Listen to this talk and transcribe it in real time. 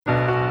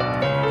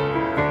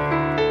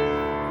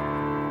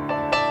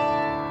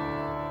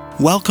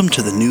Welcome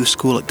to the New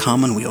School at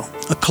Commonweal,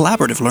 a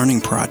collaborative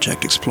learning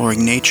project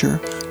exploring nature,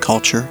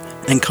 culture,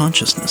 and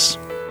consciousness.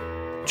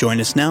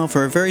 Join us now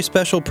for a very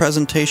special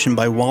presentation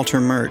by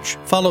Walter Murch,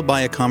 followed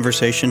by a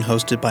conversation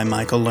hosted by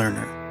Michael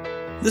Lerner.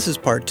 This is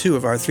part 2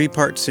 of our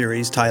 3-part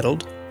series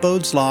titled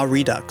Bode's Law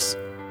Redux.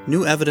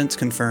 New evidence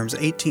confirms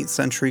 18th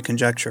century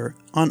conjecture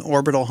on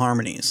orbital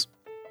harmonies.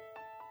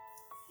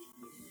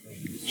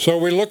 So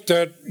we looked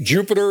at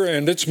Jupiter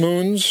and its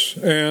moons,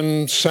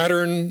 and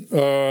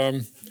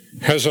Saturn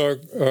has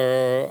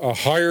a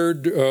higher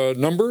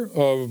number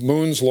of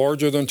moons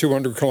larger than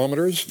 200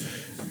 kilometers,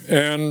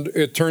 and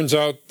it turns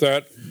out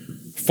that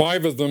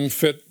 5 of them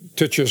fit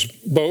Titius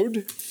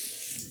Bode.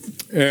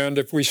 And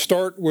if we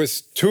start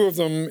with 2 of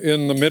them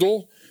in the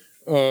middle,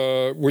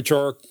 which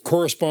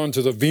correspond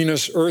to the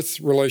Venus-Earth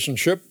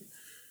relationship,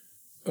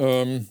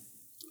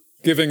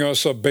 giving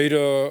us a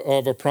beta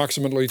of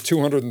approximately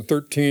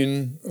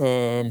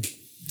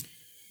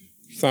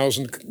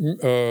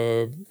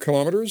 213,000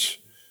 kilometers.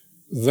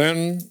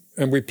 Then,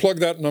 and we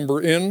plug that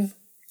number in,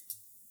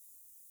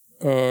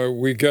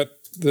 we get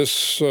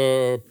this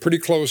pretty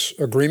close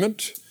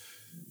agreement.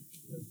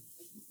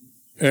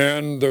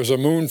 And there's a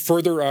moon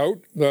further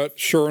out that,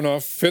 sure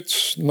enough,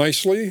 fits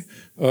nicely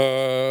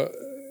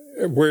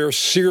where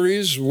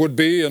Ceres would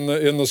be in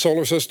the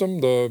solar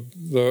system,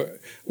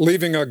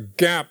 leaving a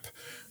gap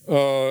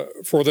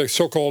for the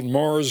so-called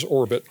Mars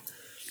orbit.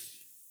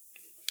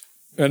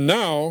 And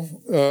now,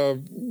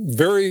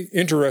 very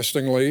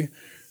interestingly,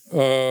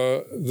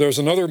 there's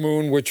another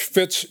moon which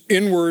fits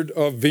inward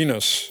of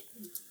Venus,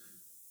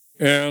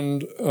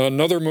 and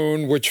another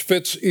moon which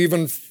fits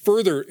even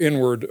further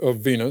inward of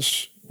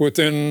Venus,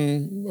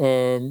 within,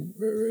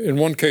 in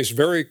one case,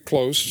 very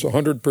close,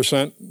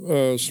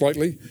 100%,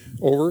 slightly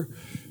over,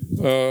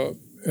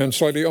 and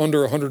slightly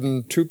under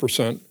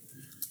 102%.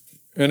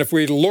 And if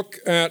we look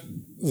at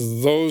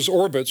those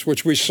orbits,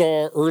 which we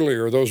saw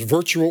earlier, those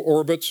virtual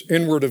orbits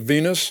inward of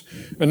Venus,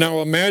 and now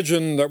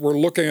imagine that we're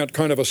looking at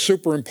kind of a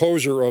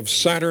superimposer of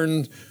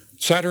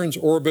Saturn's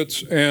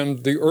orbits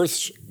and the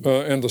Earth's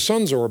and the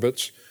Sun's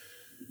orbits.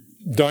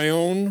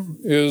 Dione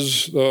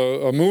is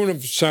a moon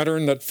of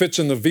Saturn that fits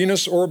in the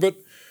Venus orbit,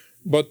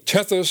 but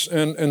Tethys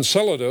and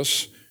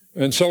Enceladus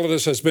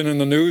has been in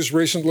the news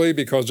recently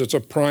because it's a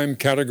prime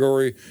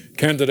category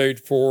candidate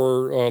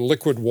for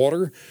liquid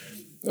water.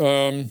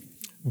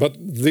 But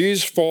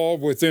these fall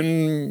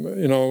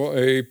within,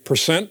 a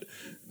percent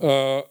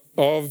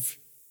of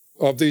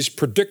these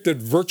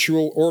predicted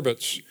virtual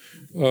orbits,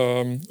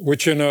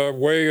 which in a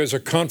way is a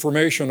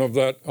confirmation of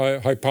that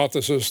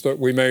hypothesis that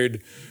we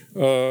made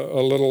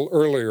a little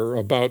earlier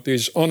about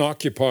these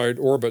unoccupied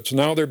orbits.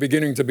 Now they're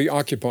beginning to be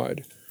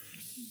occupied.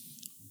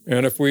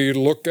 And if we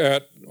look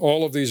at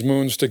all of these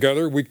moons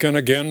together, we can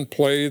again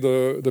play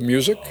the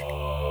music.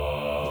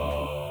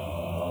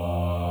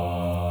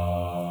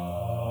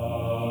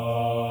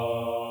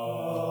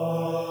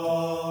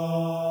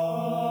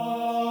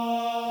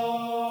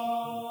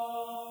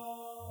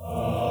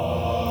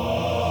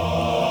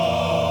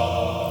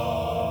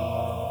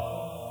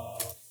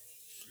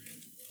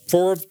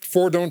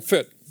 Four don't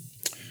fit.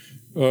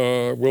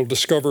 We'll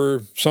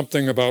discover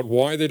something about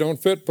why they don't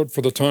fit, but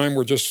for the time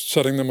we're just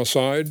setting them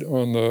aside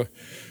on the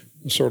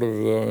sort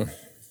of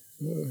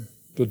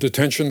the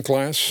detention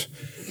class.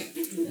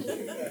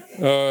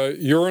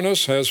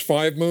 Uranus has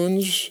 5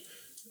 moons.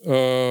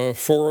 4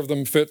 of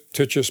them fit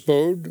Titius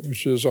Bode,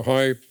 which is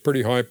a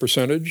pretty high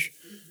percentage.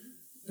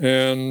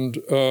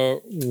 And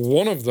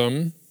one of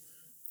them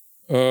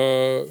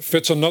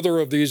fits another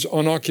of these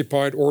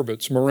unoccupied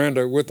orbits,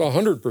 Miranda, with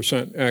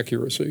 100%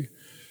 accuracy.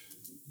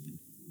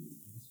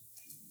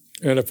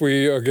 And if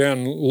we,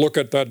 again, look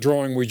at that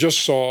drawing we just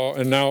saw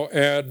and now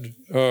add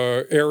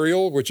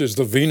Ariel, which is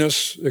the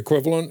Venus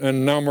equivalent,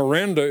 and now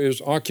Miranda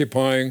is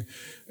occupying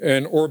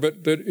an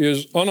orbit that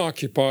is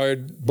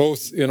unoccupied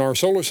both in our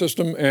solar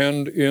system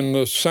and in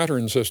the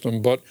Saturn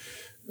system, but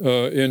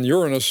in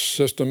Uranus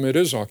system it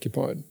is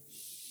occupied.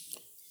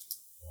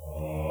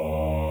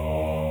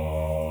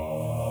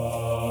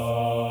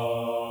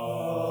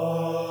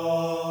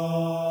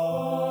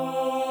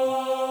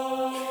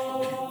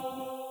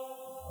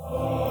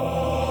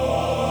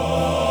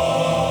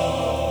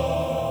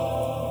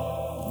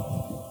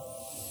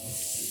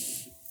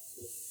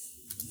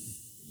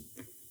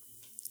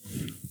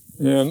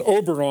 And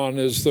Oberon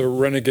is the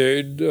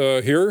renegade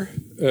here,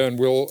 and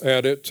we'll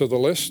add it to the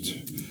list.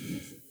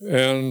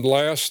 And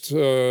last,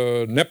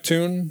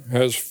 Neptune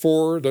has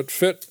 4 that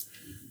fit,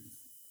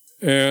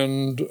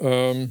 and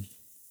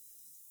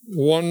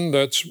one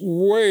that's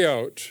way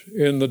out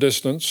in the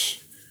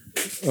distance,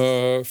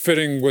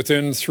 fitting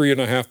within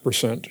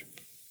 3.5%.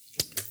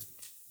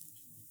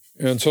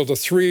 And so the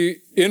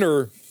 3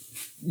 inner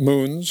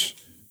moons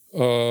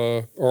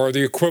are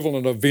the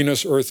equivalent of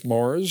Venus, Earth,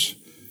 Mars.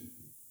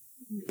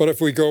 But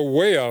if we go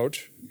way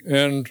out,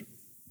 and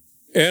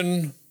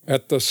n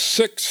at the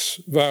 6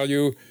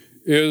 value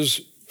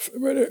is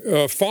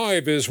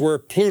 5 is where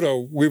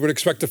Pluto, we would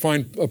expect to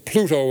find a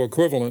Pluto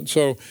equivalent.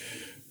 So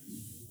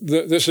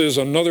this is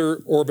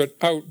another orbit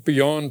out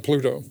beyond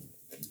Pluto.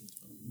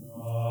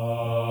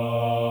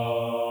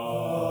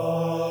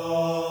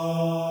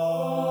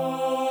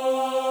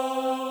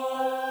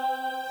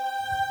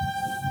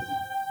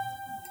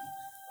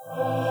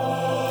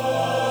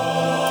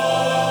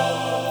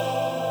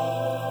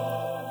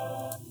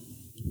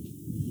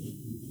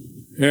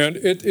 And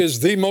it is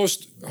the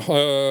most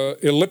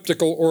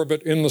elliptical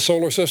orbit in the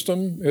solar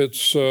system.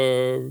 It's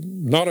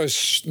not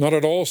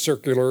at all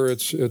circular.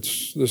 It's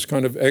this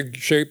kind of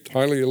egg-shaped,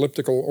 highly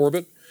elliptical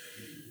orbit.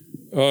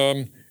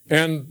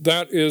 And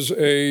that is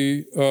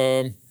a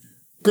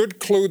good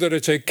clue that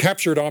it's a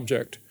captured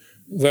object,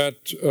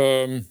 that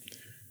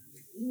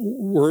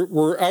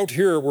we're out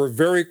here, we're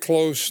very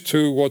close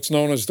to what's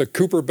known as the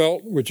Kuiper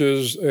Belt, which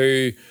is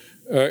a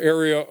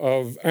area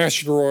of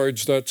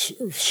asteroids that's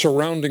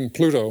surrounding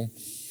Pluto.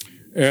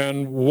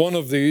 And one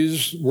of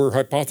these, we're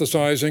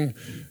hypothesizing,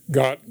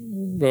 got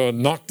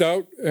knocked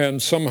out and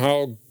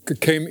somehow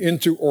came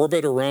into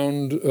orbit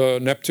around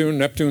Neptune.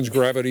 Neptune's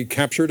gravity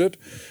captured it.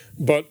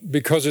 But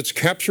because it's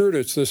captured,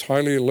 it's this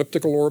highly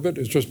elliptical orbit.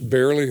 It's just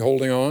barely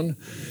holding on.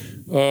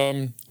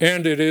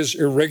 And it is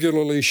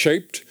irregularly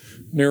shaped,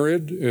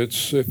 Nereid.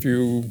 It's, if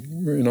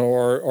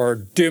our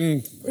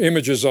dim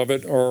images of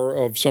it are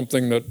of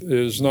something that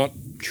is not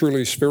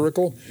truly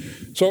spherical.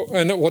 So,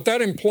 and what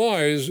that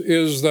implies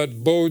is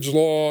that Bode's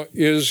law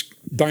is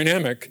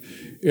dynamic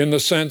in the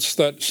sense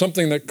that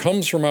something that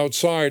comes from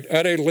outside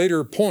at a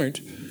later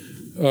point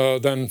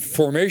than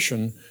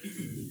formation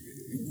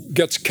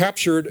gets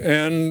captured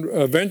and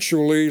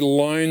eventually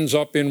lines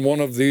up in one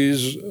of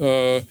these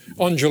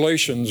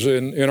undulations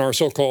in our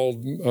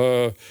so-called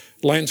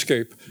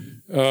landscape.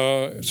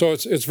 So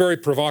it's very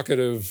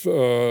provocative,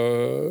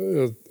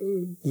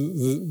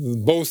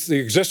 both the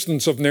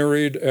existence of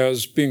Nereid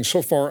as being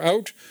so far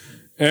out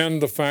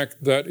and the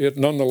fact that it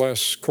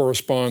nonetheless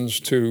corresponds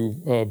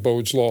to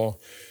Bode's law.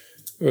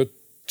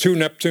 Two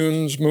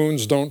Neptune's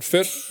moons don't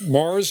fit.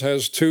 Mars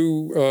has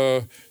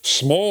two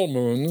small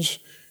moons,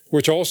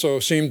 which also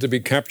seem to be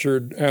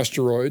captured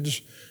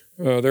asteroids.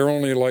 They're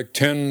only like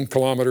 10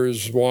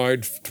 kilometers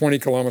wide, 20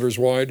 kilometers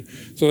wide.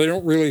 So they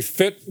don't really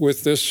fit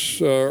with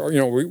this,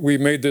 we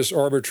made this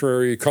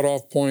arbitrary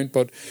cutoff point,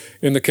 but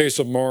in the case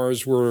of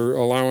Mars, we're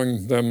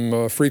allowing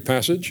them free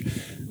passage.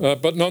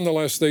 But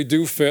nonetheless, they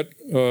do fit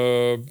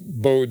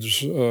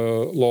Bode's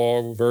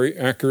law very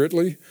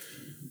accurately.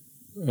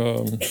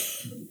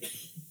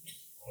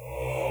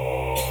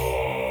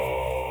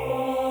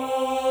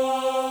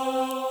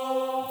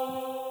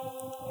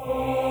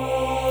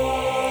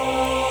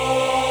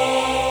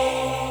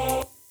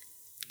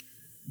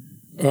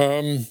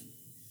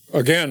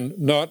 Again,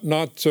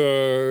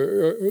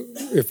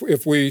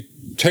 if we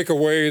take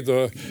away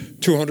the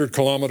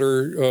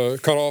 200-kilometer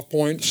cutoff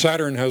point,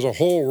 Saturn has a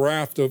whole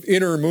raft of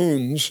inner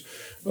moons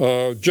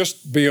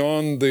just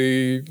beyond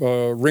the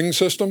ring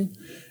system.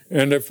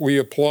 And if we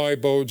apply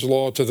Bode's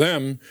law to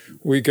them,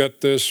 we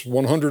get this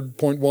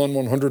 100.1,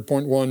 100.1,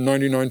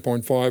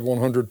 99.5,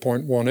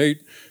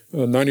 100.18,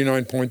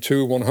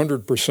 99.2,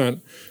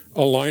 100%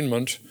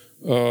 alignment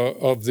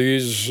of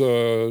these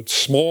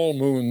small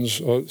moons,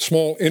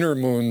 small inner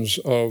moons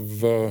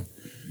of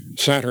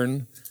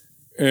Saturn.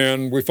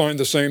 And we find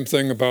the same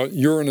thing about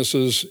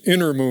Uranus's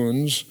inner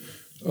moons.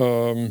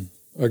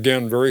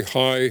 Again, very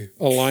high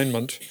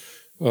alignment.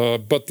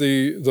 But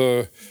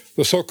the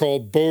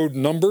so-called Bode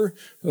number,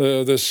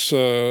 the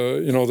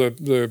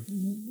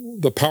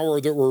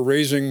power that we're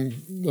raising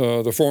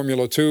the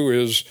formula to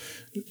is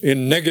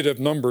in negative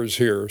numbers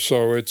here.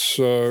 So it's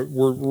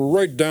we're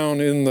right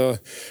down in the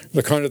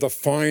kind of the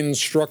fine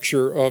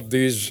structure of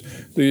these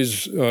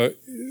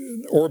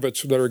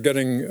orbits that are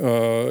getting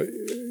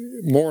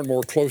more and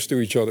more close to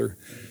each other.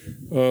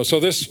 So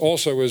this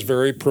also is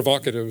very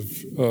provocative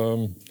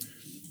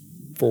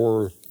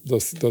for the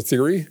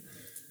theory.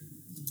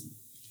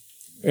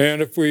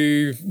 And if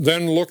we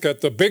then look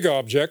at the big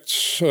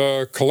objects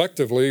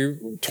collectively,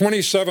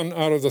 27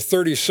 out of the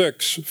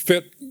 36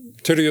 fit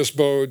Titius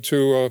Bode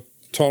to a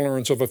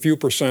tolerance of a few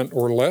percent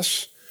or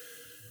less.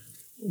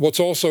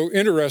 What's also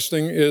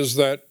interesting is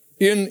that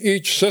in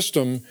each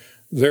system,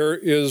 there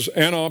is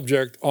an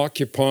object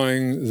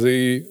occupying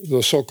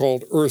the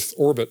so-called Earth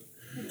orbit.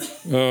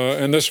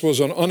 And this was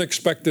an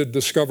unexpected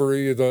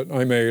discovery that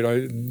I made.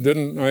 I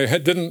didn't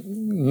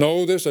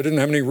know this. I didn't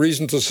have any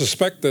reason to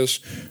suspect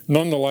this.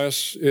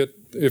 Nonetheless,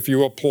 if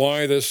you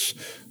apply this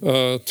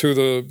to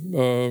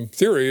the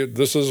theory,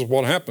 this is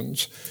what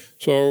happens.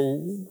 So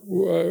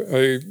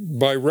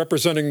by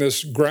representing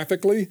this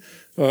graphically,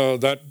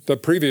 the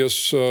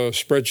previous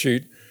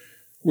spreadsheet,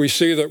 we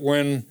see that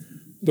when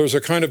there's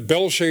a kind of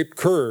bell-shaped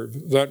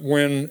curve, that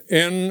when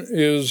n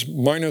is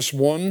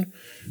 -1,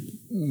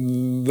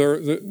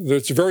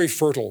 it's very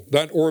fertile.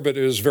 That orbit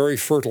is very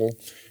fertile,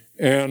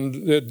 and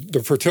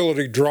the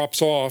fertility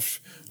drops off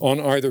on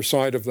either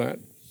side of that.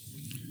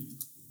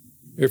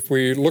 If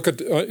we look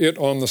at it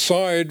on the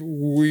side,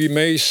 we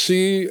may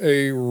see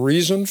a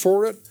reason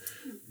for it,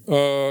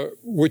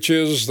 which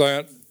is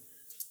that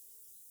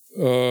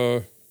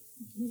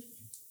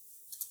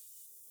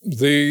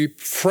the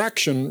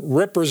fraction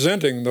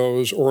representing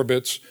those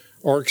orbits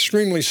are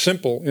extremely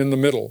simple in the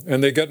middle,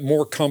 and they get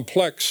more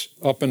complex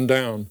up and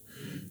down.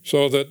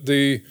 So that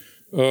the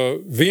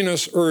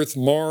Venus, Earth,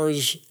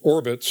 Mars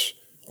orbits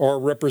are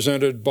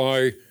represented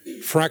by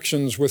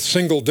fractions with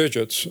single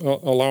digits,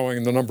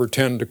 allowing the number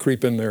 10 to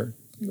creep in there.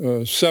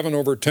 7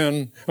 over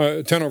 10,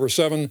 10 over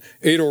 7,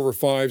 8 over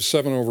 5,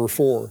 7 over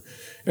 4.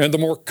 And the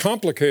more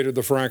complicated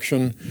the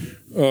fraction,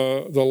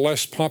 the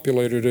less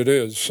populated it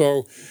is.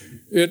 So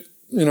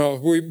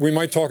we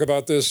might talk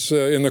about this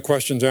in the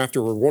questions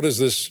afterward. What does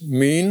this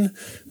mean?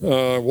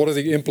 What are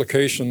the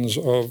implications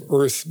of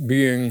Earth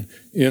being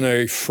in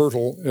a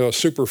fertile,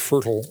 super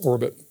fertile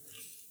orbit?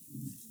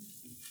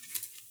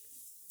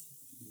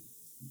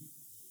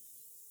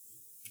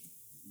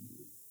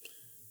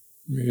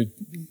 Let me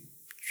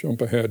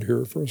jump ahead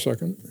here for a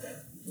second.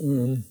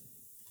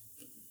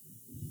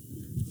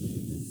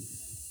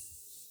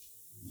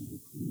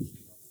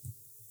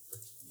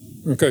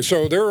 Okay,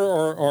 so there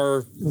are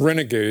our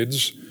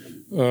renegades.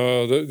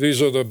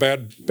 These are the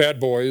bad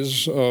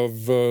boys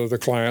of the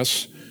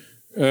class.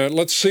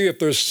 Let's see if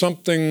there's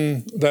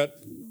something that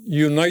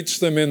unites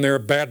them in their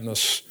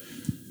badness.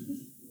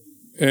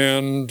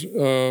 And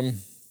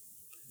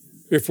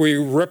if we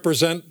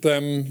represent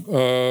them,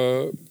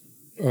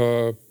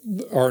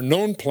 our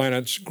known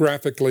planets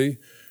graphically,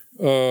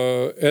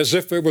 as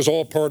if it was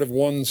all part of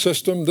one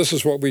system, this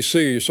is what we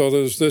see. So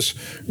there's this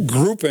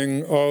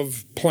grouping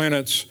of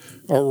planets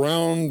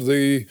around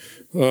a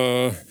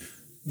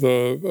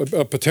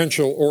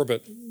potential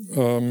orbit,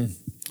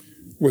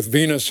 with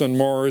Venus and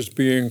Mars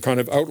being kind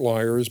of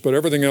outliers, but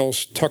everything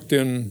else tucked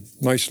in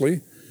nicely.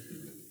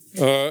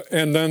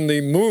 And then the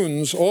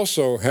moons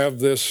also have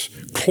this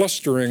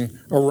clustering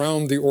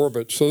around the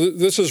orbit. So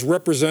this is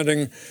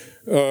representing,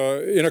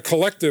 in a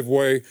collective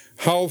way,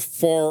 how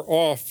far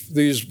off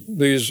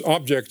these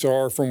objects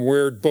are from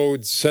where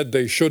Bode said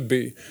they should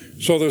be.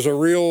 So there's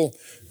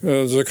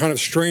a kind of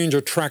strange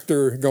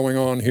attractor going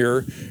on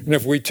here. And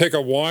if we take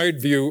a wide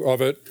view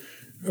of it,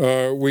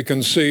 we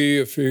can see,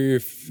 if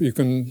you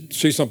can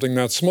see something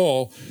that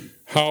small,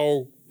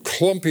 how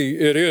clumpy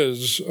it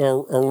is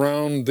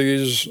around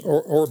these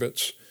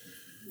orbits.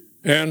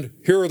 And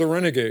here are the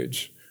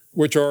renegades,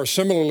 which are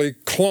similarly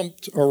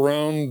clumped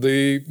around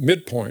the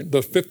midpoint,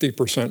 the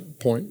 50%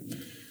 point.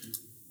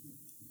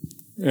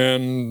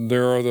 And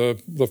there are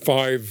the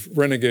 5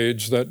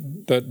 renegades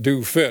that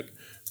do fit.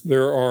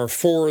 There are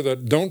 4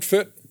 that don't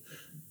fit.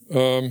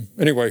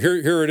 Anyway,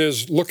 here it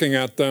is looking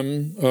at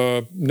them.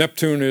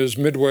 Neptune is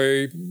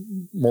midway,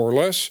 more or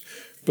less,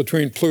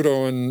 between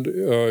Pluto and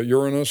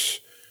Uranus.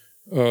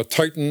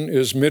 Titan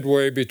is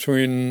midway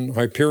between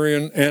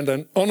Hyperion and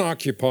an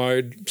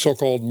unoccupied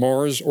so-called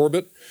Mars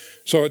orbit.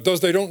 So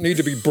they don't need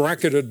to be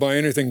bracketed by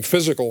anything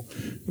physical.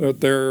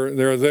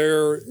 They're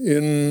there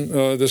in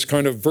this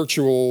kind of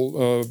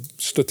virtual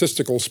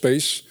statistical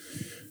space.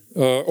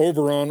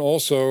 Oberon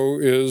also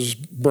is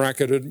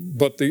bracketed,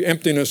 but the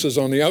emptiness is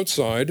on the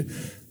outside.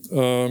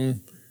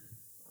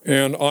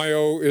 And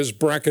Io is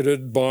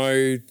bracketed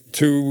by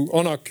 2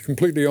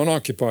 completely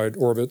unoccupied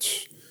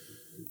orbits.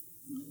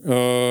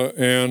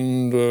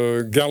 And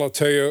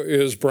Galatea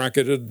is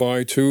bracketed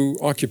by 2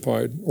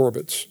 occupied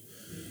orbits.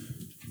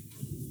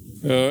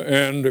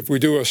 And if we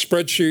do a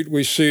spreadsheet,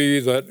 we see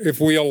that if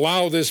we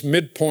allow this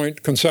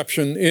midpoint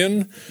conception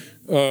in,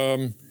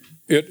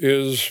 it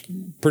is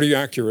pretty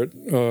accurate,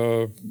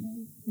 a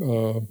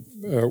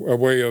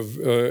way of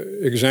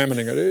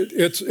examining it.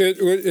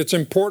 It's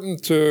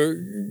important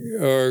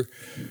to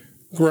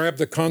grab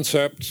the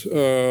concept,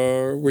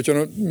 which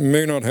I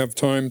may not have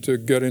time to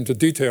get into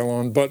detail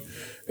on, but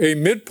a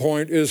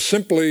midpoint is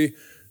simply,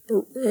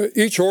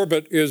 each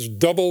orbit is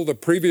double the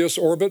previous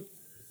orbit,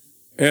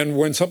 and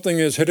when something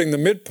is hitting the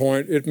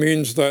midpoint, it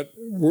means that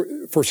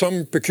for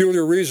some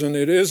peculiar reason,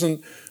 it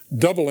isn't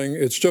doubling,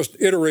 it's just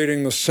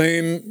iterating the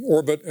same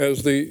orbit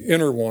as the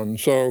inner one.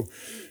 So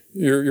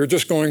you're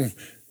just going,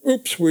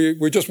 oops,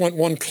 we just went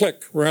 1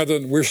 click, rather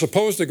than, we're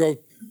supposed to go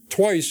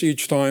twice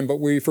each time, but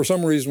for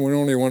some reason, we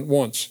only went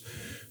once.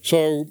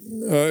 So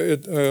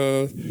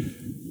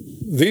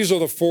these are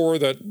the 4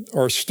 that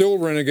are still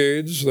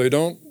renegades. They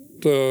don't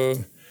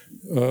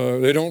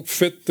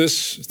fit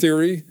this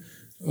theory,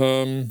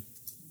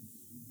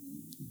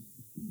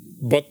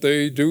 but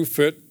they do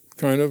fit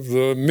kind of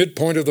the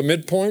midpoint of the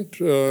midpoint.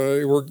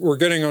 We're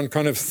getting on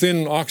kind of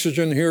thin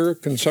oxygen here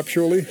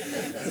conceptually,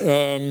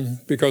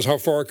 because how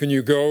far can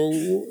you go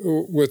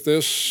with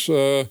this?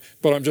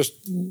 But I'm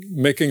just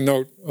making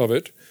note of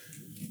it.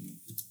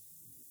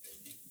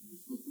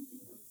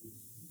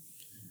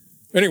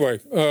 Anyway,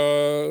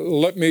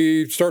 let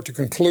me start to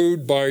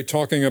conclude by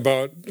talking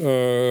about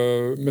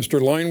Mr.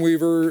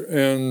 Lineweaver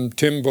and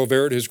Tim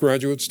Bovaert, his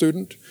graduate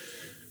student.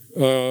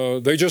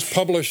 They just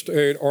published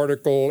an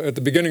article at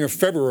the beginning of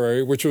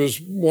February, which was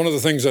one of the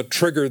things that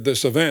triggered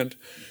this event,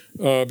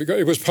 because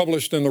it was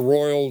published in the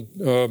Royal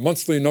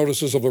Monthly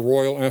Notices of the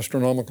Royal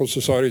Astronomical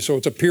Society, so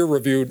it's a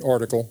peer-reviewed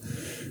article.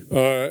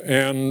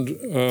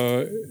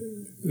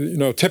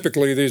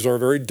 Typically these are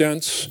very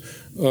dense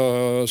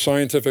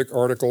scientific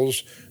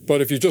articles,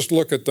 but if you just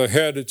look at the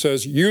head, it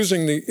says,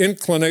 using the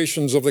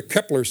inclinations of the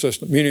Kepler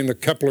system, meaning the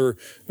Kepler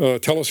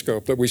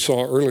telescope that we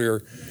saw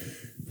earlier,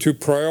 to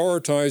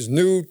prioritize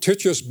new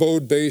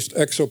Titius-Bode-based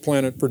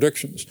exoplanet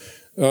predictions.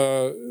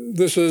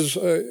 This is,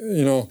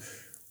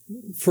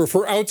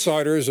 for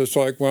outsiders, it's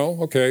like, well,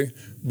 okay.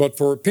 But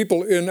for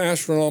people in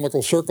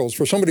astronomical circles,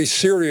 for somebody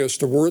serious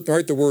to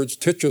write the words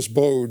Titius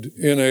Bode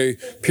in a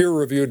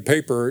peer-reviewed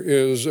paper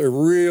is a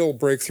real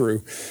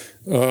breakthrough.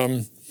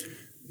 And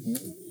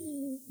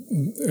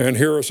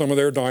here are some of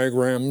their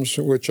diagrams,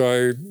 which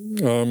I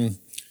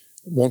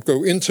won't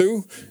go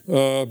into,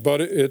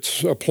 but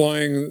it's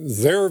applying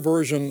their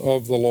version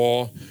of the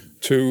law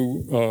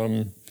to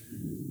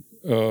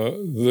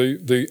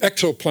the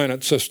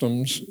exoplanet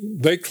systems.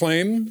 They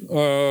claim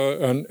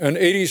an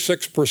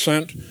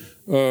 86%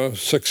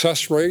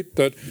 success rate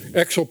that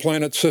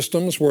exoplanet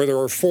systems, where there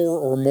are 4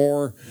 or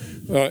more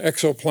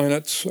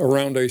exoplanets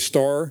around a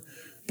star,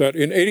 that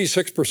in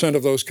 86%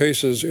 of those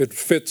cases it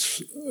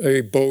fits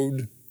a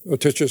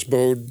Titius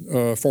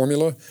Bode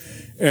formula,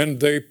 and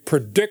they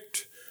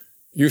predict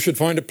you should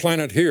find a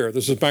planet here.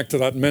 This is back to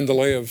that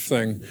Mendeleev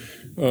thing.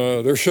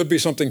 There should be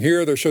something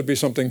here, there should be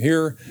something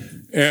here,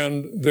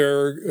 and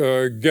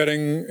they're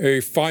getting a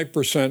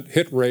 5%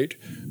 hit rate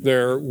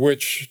there,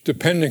 which,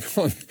 depending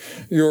on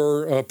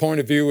your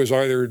point of view, is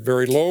either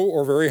very low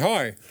or very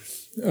high.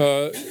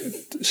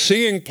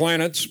 Seeing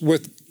planets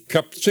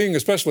seeing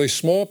especially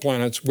small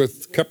planets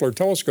with Kepler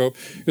telescope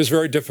is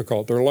very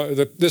difficult.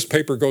 This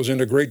paper goes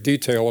into great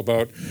detail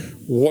about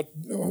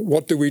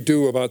what do we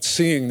do about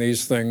seeing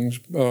these things,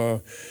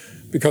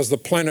 because the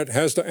planet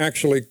has to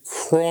actually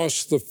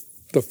cross the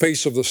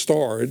face of the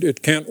star.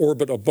 It can't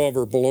orbit above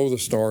or below the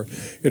star.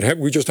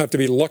 We just have to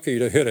be lucky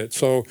to hit it.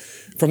 So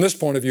from this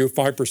point of view,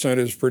 5%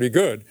 is pretty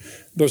good.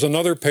 There's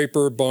another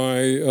paper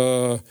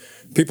by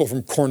people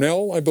from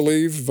Cornell, I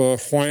believe,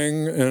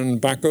 Huang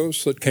and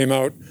Bakos, that came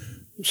out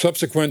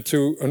subsequent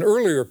to an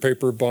earlier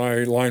paper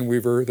by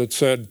Lineweaver that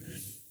said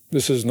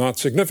this is not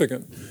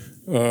significant.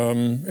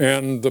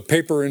 And the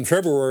paper in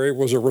February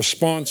was a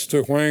response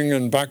to Huang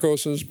and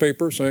Bakos's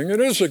paper saying it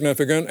is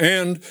significant,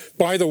 and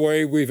by the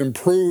way, we've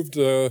improved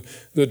the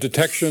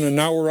detection, and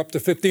now we're up to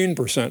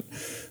 15%.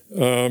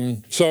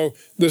 So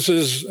this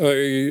is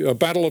a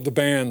battle of the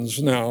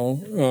bands now.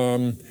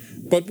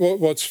 But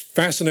what's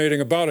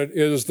fascinating about it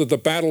is that the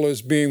battle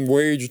is being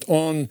waged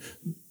on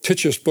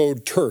Titius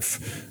Bode turf,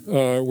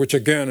 which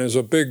again is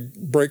a big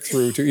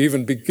breakthrough to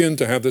even begin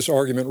to have this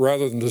argument,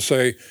 rather than to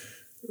say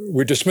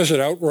we dismiss it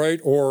outright,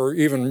 or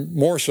even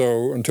more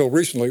so, until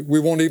recently,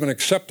 we won't even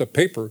accept a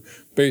paper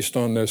based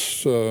on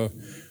this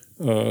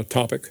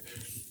topic.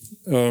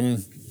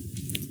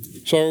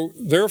 So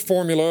their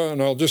formula,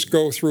 and I'll just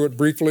go through it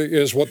briefly,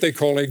 is what they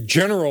call a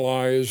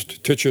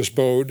generalized Titius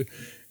Bode,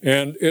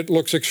 and it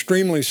looks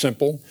extremely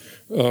simple.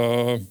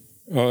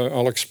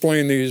 I'll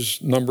explain these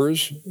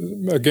numbers,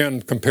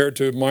 again, compared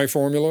to my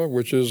formula,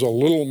 which is a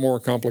little more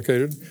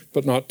complicated,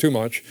 but not too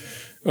much.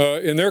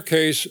 In their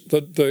case,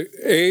 the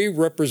A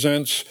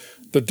represents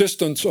the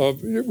distance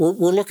of,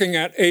 we're looking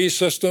at a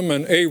system,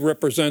 and A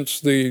represents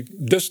the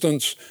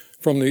distance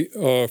from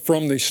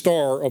the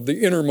star of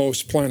the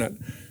innermost planet.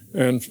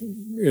 And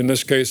in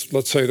this case,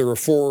 let's say there are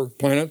 4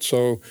 planets,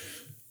 so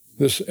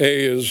this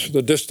A is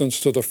the distance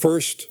to the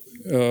first,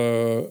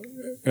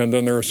 and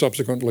then there are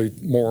subsequently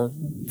more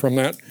from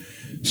that.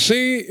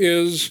 C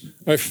is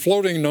a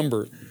floating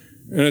number,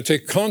 and it's a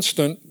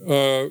constant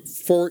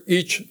for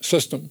each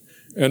system,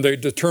 and they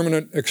determine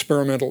it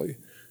experimentally.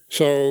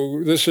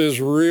 So this is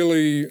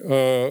really,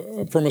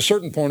 from a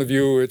certain point of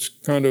view, it's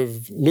kind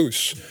of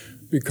loose,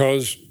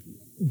 because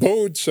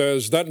Bode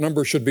says that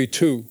number should be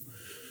 2.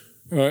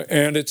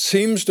 And it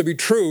seems to be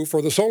true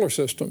for the solar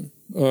system,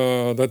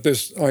 that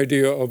this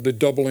idea of the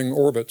doubling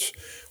orbits.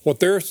 What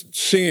they're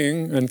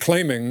seeing and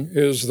claiming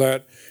is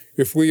that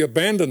if we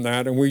abandon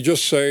that and we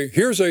just say,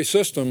 here's a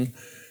system,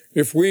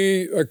 if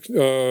we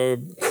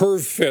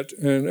curve fit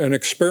and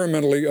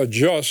experimentally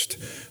adjust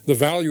the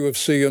value of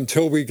C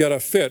until we get a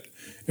fit,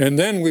 and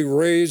then we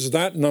raise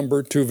that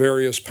number to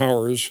various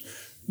powers,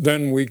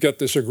 then we get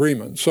this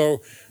agreement.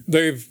 So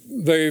they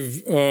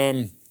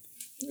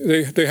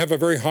have a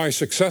very high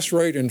success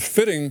rate in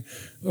fitting,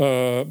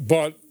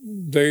 but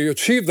they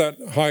achieve that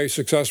high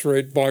success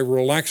rate by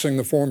relaxing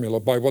the formula,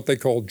 by what they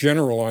call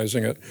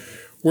generalizing it.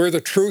 Where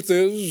the truth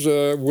is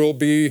will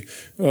be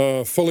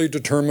fully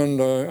determined,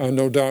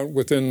 no doubt,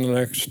 within the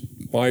next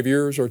 5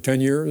 years or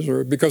 10 years,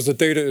 or because the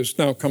data is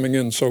now coming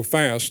in so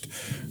fast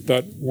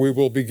that we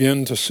will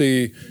begin to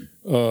see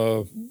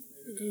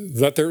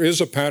that there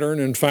is a pattern,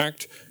 in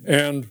fact,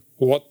 and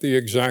what the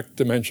exact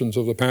dimensions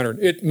of the pattern.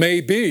 It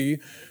may be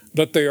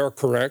that they are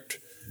correct,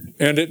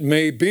 and it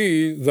may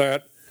be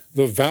that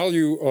the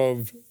value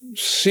of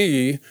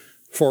C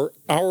for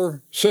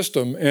our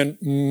system, and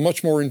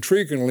much more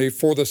intriguingly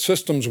for the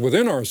systems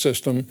within our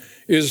system,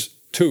 is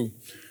 2.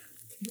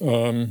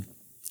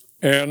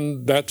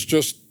 And that's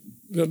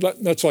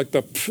like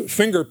the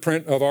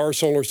fingerprint of our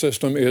solar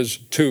system is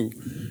 2.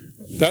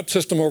 That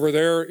system over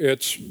there,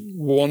 it's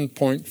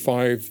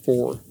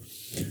 1.54.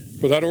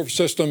 For that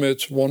system,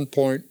 it's 1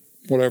 point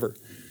whatever.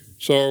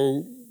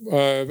 So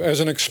as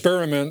an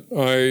experiment,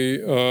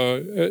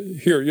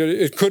 here,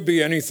 it could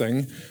be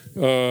anything.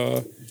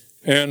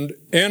 And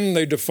N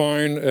they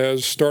define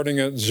as starting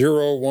at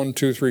 0, 1,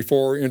 2, 3,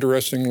 4.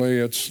 Interestingly,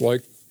 it's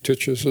like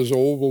Titius's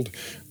old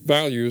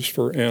values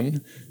for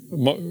n,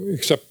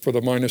 except for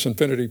the minus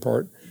infinity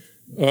part.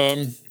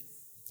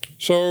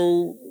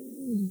 So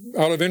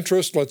out of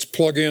interest, let's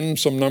plug in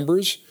some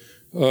numbers.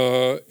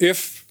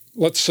 If,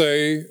 let's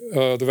say,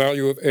 the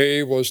value of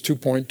A was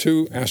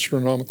 2.2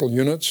 astronomical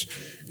units,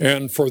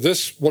 and for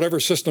this, whatever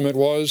system it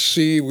was,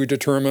 C we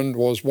determined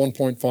was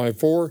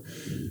 1.54,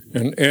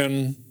 and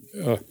N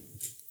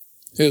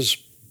is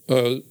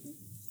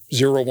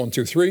 0, 1,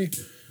 2, 3,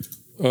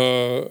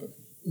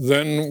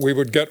 then we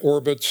would get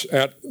orbits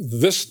at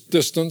this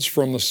distance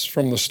from the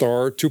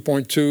star,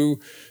 2.2,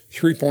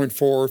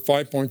 3.4,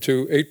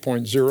 5.2,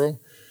 8.0,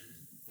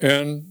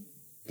 and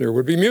there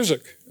would be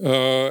music.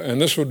 And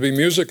this would be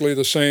musically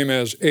the same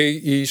as A,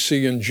 E,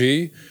 C, and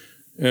G,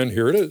 and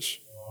here it is.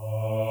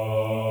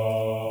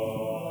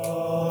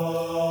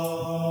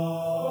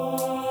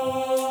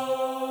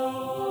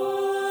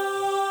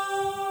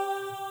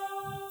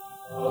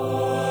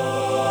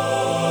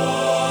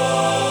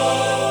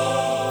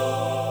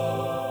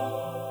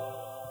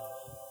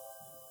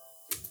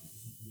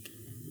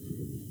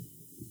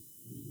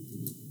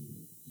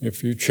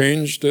 If you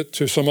changed it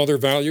to some other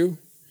value,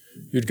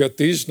 you'd get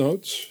these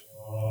notes.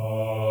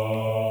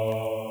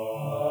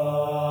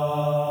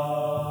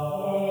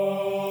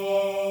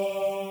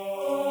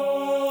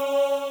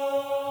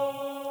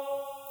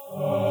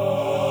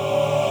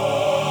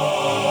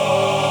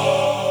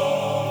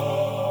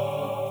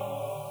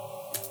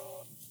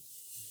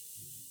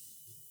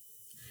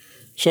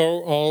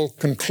 So I'll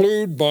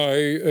conclude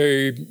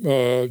by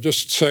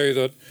just say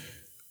that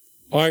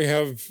I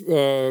have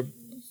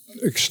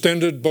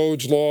extended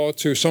Bode's law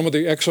to some of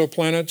the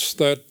exoplanets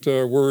that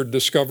were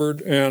discovered,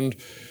 and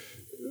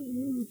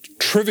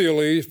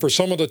trivially, for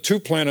some of the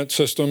two-planet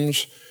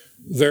systems,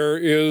 there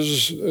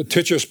is a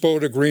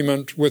Titius-Bode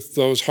agreement with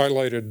those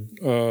highlighted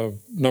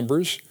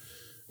numbers.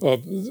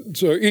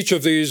 So each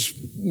of these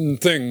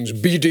things,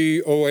 BD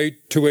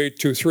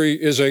 082823,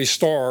 is a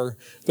star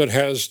that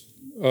has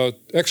an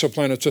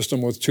exoplanet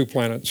system with two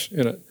planets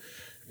in it.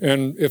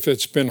 And if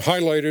it's been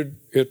highlighted,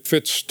 it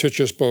fits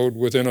Titius-Bode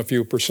within a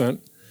few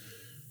percent.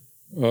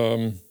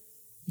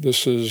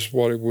 This is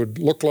what it would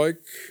look like,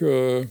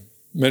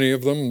 many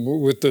of them,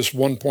 with this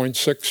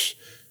 1.6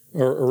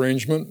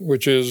 arrangement,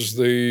 which is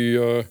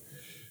the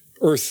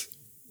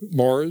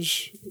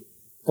Earth-Mars,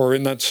 or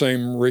in that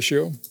same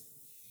ratio.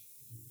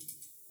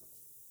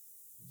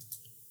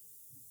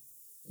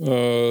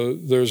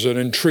 There's an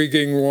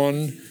intriguing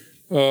one,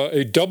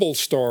 a double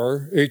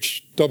star,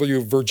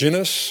 HW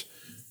Virginis,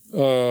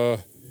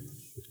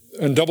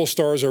 and double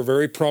stars are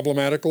very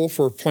problematical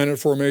for planet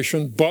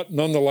formation, but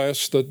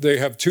nonetheless, that they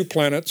have two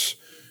planets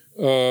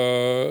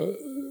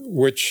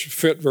which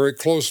fit very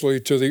closely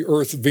to the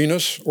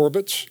Earth-Venus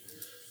orbits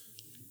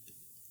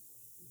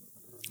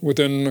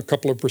within a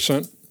couple of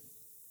percent.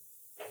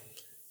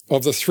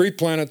 Of the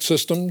three-planet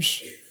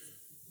systems,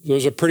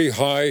 there's a pretty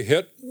high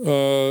hit.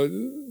 The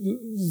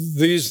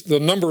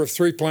number of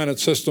three-planet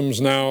systems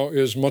now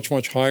is much,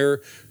 much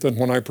higher than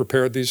when I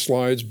prepared these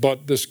slides,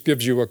 but this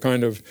gives you a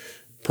kind of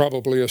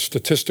probably a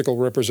statistical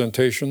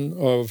representation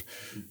of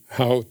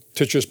how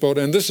Titius-Bode,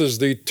 and this is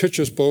the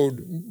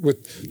Titius-Bode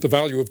with the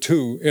value of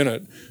 2 in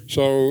it.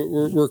 So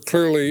we're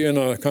clearly in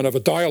a kind of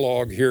a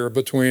dialogue here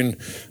between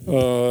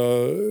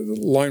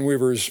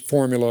Lineweaver's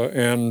formula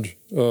and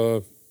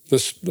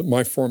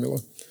my formula.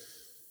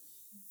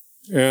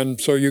 And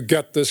so you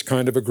get this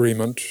kind of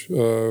agreement.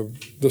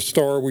 The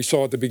star we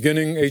saw at the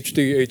beginning,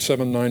 HD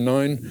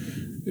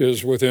 8799,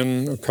 is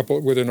within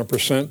a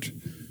percent.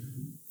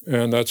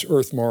 And that's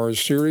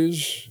Earth-Mars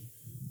series.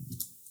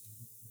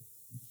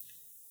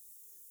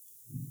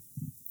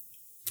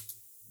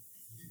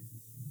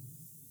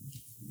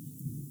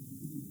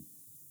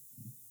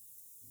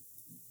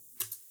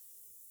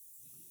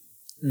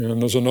 And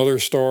there's another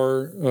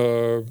star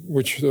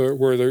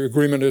where the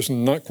agreement is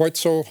not quite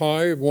so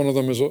high. One of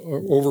them is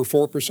over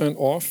 4%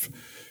 off.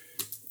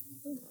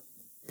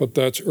 But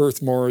that's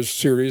Earth-Mars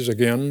series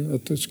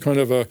again. It's kind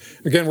of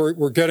again,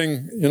 we're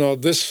getting,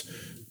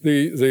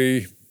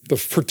 the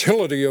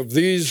fertility of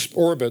these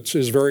orbits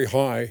is very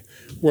high,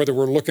 whether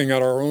we're looking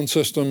at our own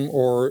system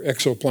or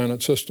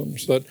exoplanet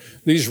systems. That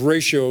these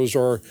ratios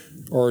are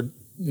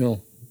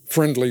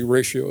friendly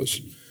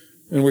ratios,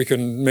 and we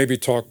can maybe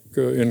talk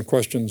in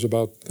questions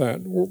about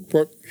that.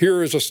 But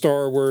here is a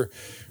star where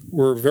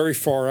we're very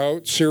far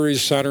out,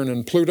 Ceres, Saturn,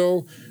 and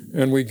Pluto,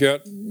 and we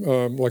get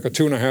like a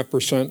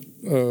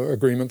 2.5%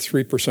 agreement,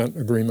 3%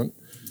 agreement,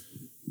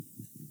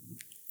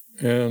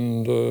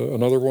 and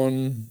another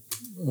one.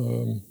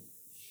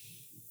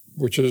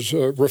 Which is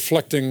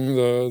reflecting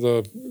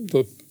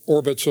the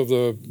orbits of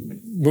the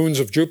moons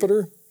of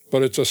Jupiter,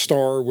 but it's a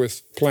star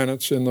with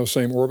planets in those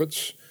same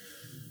orbits.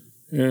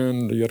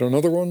 And yet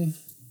another one.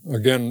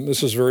 Again,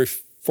 this is very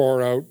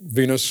far out,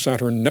 Venus,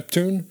 Saturn,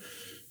 Neptune,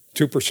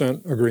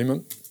 2%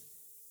 agreement.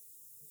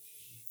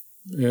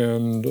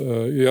 And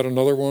yet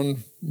another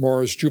one,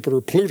 Mars,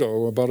 Jupiter,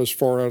 Pluto, about as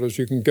far out as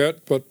you can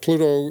get. But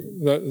Pluto,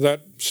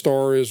 that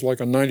star is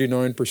like a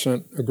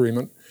 99%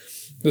 agreement.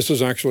 This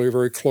is actually a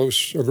very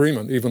close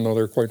agreement, even though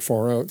they're quite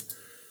far out.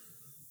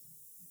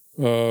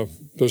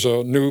 There's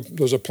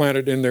a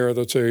planet in there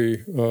that's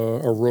a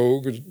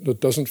rogue that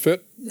doesn't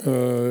fit.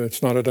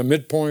 It's not at a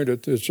midpoint.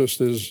 It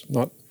just is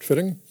not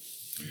fitting.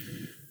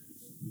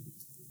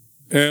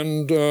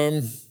 And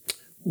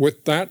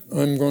with that,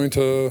 I'm going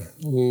to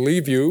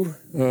leave you.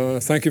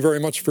 Thank you very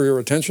much for your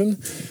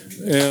attention.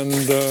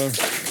 And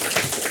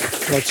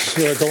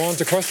let's go on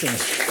to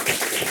questions.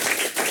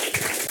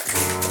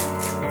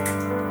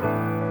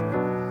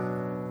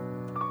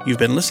 You've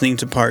been listening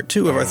to part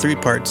 2 of our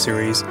 3-part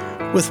series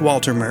with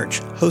Walter Murch,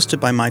 hosted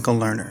by Michael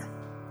Lerner.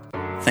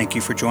 Thank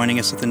you for joining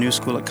us at the New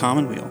School at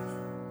Commonweal.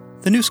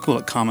 The New School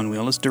at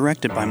Commonweal is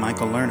directed by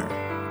Michael Lerner.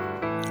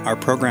 Our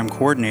program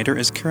coordinator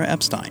is Kara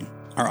Epstein.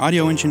 Our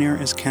audio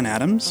engineer is Ken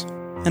Adams,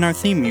 and our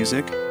theme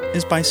music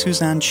is by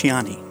Suzanne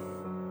Ciani.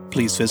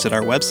 Please visit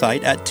our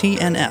website at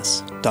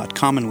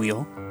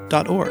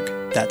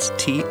tns.commonweal.org. That's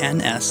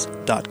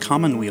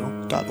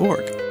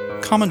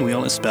tns.commonweal.org.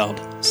 Commonweal is spelled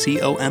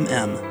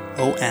COMMONWEAL.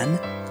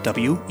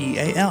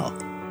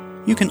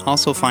 You can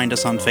also find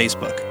us on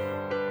Facebook.